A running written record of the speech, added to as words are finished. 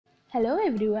Hello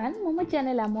everyone मो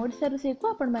channel आम ओडिशा रोषे को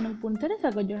आपण मानक पुणी थे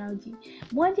स्वागत जनाऊँगी।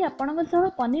 मुझे आपंक सह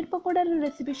पनीर पकोड़ार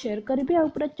रेसिपी शेयर करी आ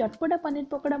पूरा चटपटा पनीर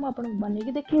पकोड़ा मुझे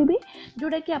बनईकी देखी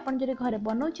जोटा कि आप घरे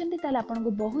बनाऊँ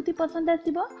आपको बहुत ही पसंद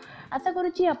आसो। आशा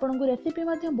करुँची आपन को रेसिपी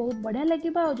बहुत बढ़िया लगे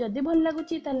और जदि भल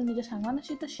लगुच निज सांग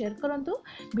सहित शेयर करूँ,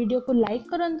 वीडियो को लाइक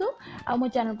करूँ आ मो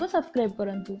चैनल को सब्सक्राइब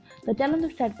करूँ। तो चलते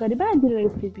स्टार्ट करवा आज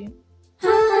रेसिपी।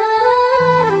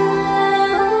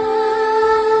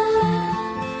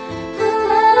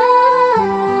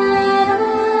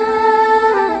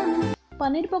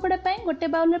 पनीर पकोड़ा गोटे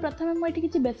बाउल में प्रथम मुझे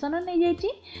किसी बेसन नहीं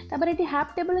जापर ये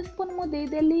हाफ टेबल स्पून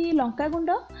मुदेदेली लंका गुंड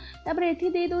तापर ये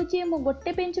देदे मु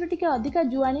गोटे पिंच टे अधिका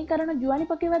जुआणी कारण जुआणी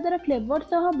पकेवा द्वारा फ्लेवर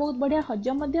सह बहुत बढ़िया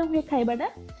हजम हुए खाइबाटा।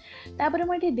 तापर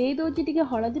मुझे देदे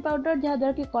हलदी पाउडर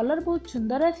जहाँद्वारा कि कलर बहुत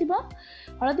सुंदर आसो।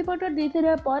 हलदी पाउडर दे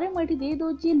सारे मुझे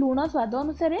देदे लुण स्वाद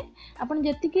अनुसार आपन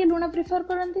जी लुण प्रिफर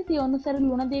करते से अनुसार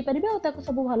लुण दे पारे और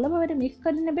सब भल भाव मिक्स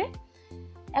करने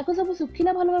या सब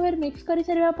सुखिला भल भाव मिक्स कर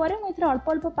सारापर मुझे अल्प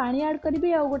अल्प पानी ऐड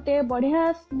करी आ गोटे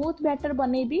बढ़िया स्मूथ बैटर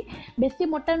बनईबी। बेसी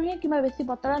मोटा नुहे कि बेसी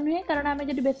पतला नुहे कारण आम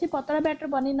जब बेसी पतला बैटर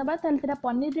बनई ना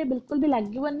पनीर रे बिल्कुल भी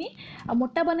लगनी आ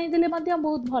मोटा बनईदे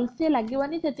बहुत भलसे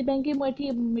लगनी से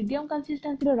मुझे मीडियम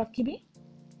कंसिस्टेंसी रखी।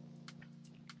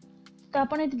 तो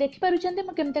आप देखिपुर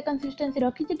मुझे कंसिस्टेंसी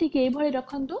रखी ठीक ये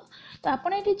रखु। तो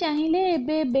आपड़ ये चाहिए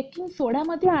बेकिंग सोडा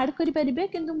ऐड करेंगे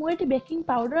किंतु मुझे बेकिंग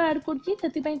पाउडर ऐड कर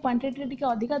क्वांटिटी टी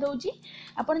अधिका दूसरी।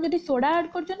 आपड़ जो सोडा ऐड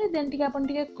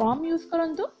कर कम यूज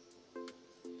करूँ।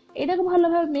 यहाँ को भल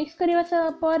भाव मिक्स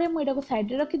करने मुझे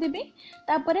साइड रखीदेवी।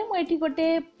 तापर मुझे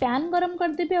गोटे पैन गरम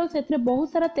करदेवी और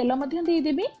बहुत सारा तेल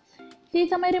देदेवी। से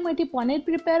समय मुझे पनीर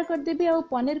प्रिपेयर करदेवी और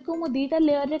पनीर को मुझे दुईटा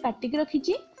लेयर रे काटिक रखी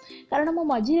कारण मो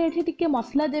मझे टे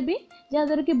मसला देवी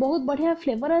जहाँद्वारा कि बहुत बढ़िया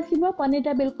फ्लेवर आसो।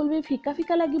 पनीरटा बिल्कुल भी फिका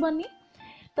फिका लगनी।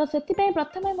 तो से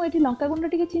प्रथम मुझे लंका गुंड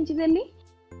टे छींचीदेली।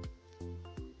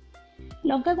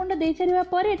 लंका गुंड दे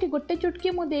सारापर ये गोटे चुटकी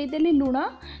मुदेदेली लुण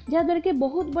जहाँद्वारा कि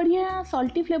बहुत बढ़िया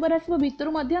सल्टी फ्लेवर आसो भितर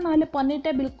ना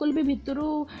पनीरटा बिल्कुल भी भितर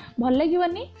भल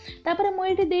लगनी। तापर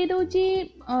मुझे देदे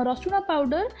रसुण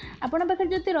पाउडर। आपण पाखे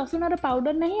जब रसुण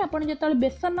पाउडर नहीं आप जो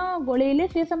बेसन गोलेले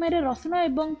से समय रसुण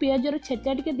और पियाजर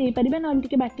छेचा टे दे पारे ना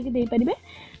बाटिक दे पारे।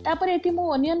 तापर ये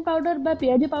ओनियन पाउडर बा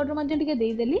पियाज पाउडर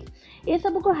देदेली। ये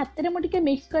सब को हाथ में मुझे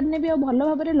मिक्स करने और भल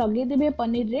भाव लगेदेवे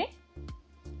पनीर रे।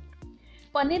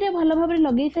 पनीर भल भाव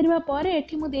लगे सारापर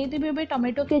ये मुदेदेवी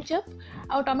टमेटो केचप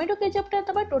आ टमेटो केचपटा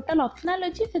तो टोटाल ऑप्शनल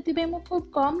अच्छी से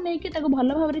खूब कम नहीं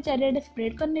भल भाव चारिआडे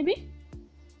स्प्रेड करने।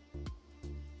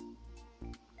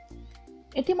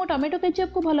 ये मो टमेटो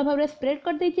केचप को भल भाव स्प्रेड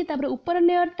कर देती। ऊपर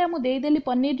लेयरटा मुदेदेली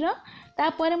पनीर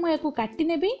तापर मुझे काटी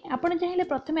नेबी। आपड़ चाहिए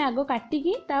प्रथम आग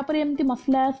काटिकी तापर एमती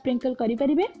मसला स्प्रिंकल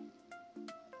करें।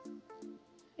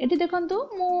 ये देखु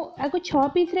मुझे 6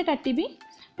 पीस रे काटिबी।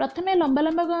 प्रथम लंबा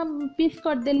लंबा पीस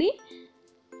करदेली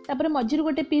तापर मझिर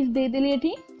गोटे पीस देदेली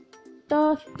ये। तो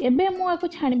एबे मुझे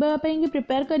छाणवाई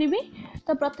प्रिपेयर करी।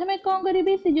 तो प्रथम कौन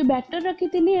करी से जो बैटर रखी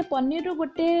थी पनीर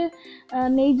गोटे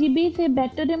नहीं जीवी से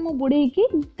बैटर में बुड़े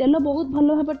तेल बहुत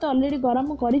भल भाव तो ऑलरेडी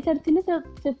गरम कर सारी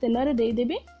से तेल रे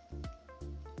देदेवी।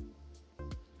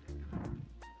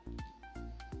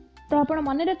 तो आप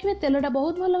मन रखिए तेलटा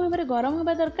बहुत भल भाव गरम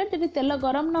होगा दरकार। जब तेल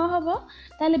गरम न हो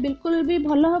ताले बिल्कुल भी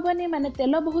भल हेनी माने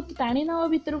तेल बहुत टाणी न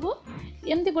भितर को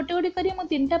एमती गोटे गोटे करी मु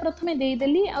 3टा प्रथम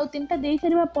देदेली आ 3टा दे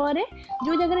सारापर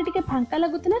जो जगह टे फांका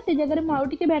लगुला से जगह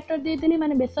मुझे बैटर देदेली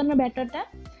माने बेसन बैटरटा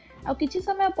आ किसी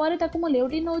समय पर ताकू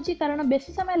लेउटी नौची कारण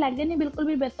बेसी समय लगे बिल्कुल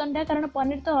भी बेसनटा कारण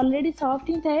पनीर तो ऑलरेडी सॉफ्ट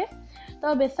ही थाए।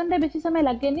 तो बेसनटा बेसी समय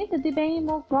लगे से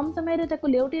मु कम समय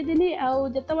लेउटी देली आउ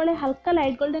जितेबाला हल्का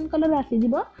लाइट गोल्डन कलर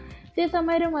आसीज से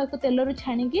समय मुझे तेलर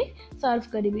छाणिकी सर्व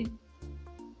करी।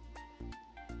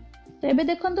 तो ये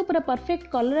देखो पूरा परफेक्ट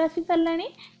कलर आसी सारा।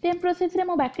 सेम प्रोसेस रे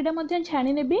मो बाकीटा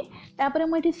छाणी नेबी तापर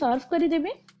मुझे सर्व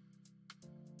करदेवी।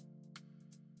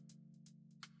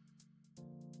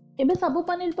 एबे सब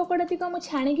पनीर पकोड़ा तक मुझे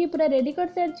छाणिकी पूरा रेडी कर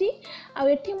सारी।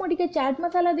 आठी मुझे चाट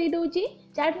मसाला दे दूची।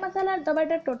 Chaat masala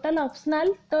दबाटा total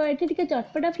optional. तो ये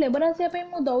चटपटा फ्लेवर आसापी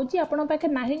मुझे दूसरी आपण पाखे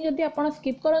ना जदि आप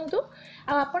स्किप करूँ।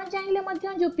 आपड़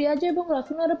चाहिए जो पियाज और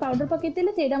रसुण पाउडर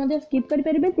पकईले से स्किप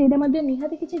करेंगे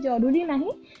निहाती किसी जरूरी ना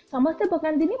समस्ते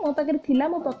पकाती मो पाखे थी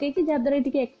मुझे पकई जहाँद्वारा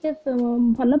ये एक्सेस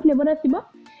भल फ्लेवर आसो।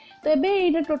 तो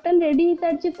ये टोटाल रेडी हो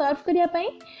सारी सर्व करने।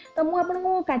 तो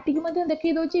मुझे काटिकी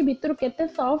देखी दूसरी भितर केते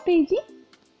सॉफ्ट होती।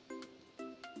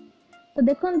 तो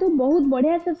देखो बहुत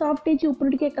बढ़िया से सॉफ्ट होती ऊपर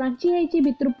टे क्रंची होती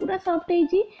भितर पूरा सॉफ्ट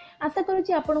होती। आशा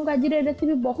करुँची आपको आज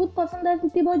रेसिपी बहुत पसंद आसी।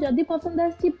 जदि पसंद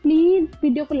आसी प्लीज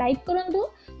वीडियो को लाइक करूँ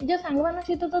निज सांग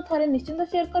सहित तो थे निश्चिंत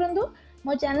शेयर करूँ।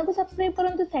 मो चैनल को सब्सक्राइब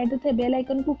करूँ साइड थे बेल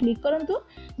आइकन को क्लिक करूँ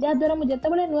जहाँद्वारा मुझे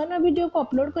जितेबाला नुआ नुआ वीडियो को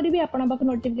अपलोड करी आपण पाख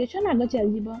नोटिफिकेशन आगे चल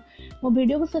मो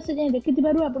वीडियो को शेष जाए देखि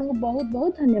आपको बहुत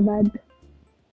बहुत धन्यवाद।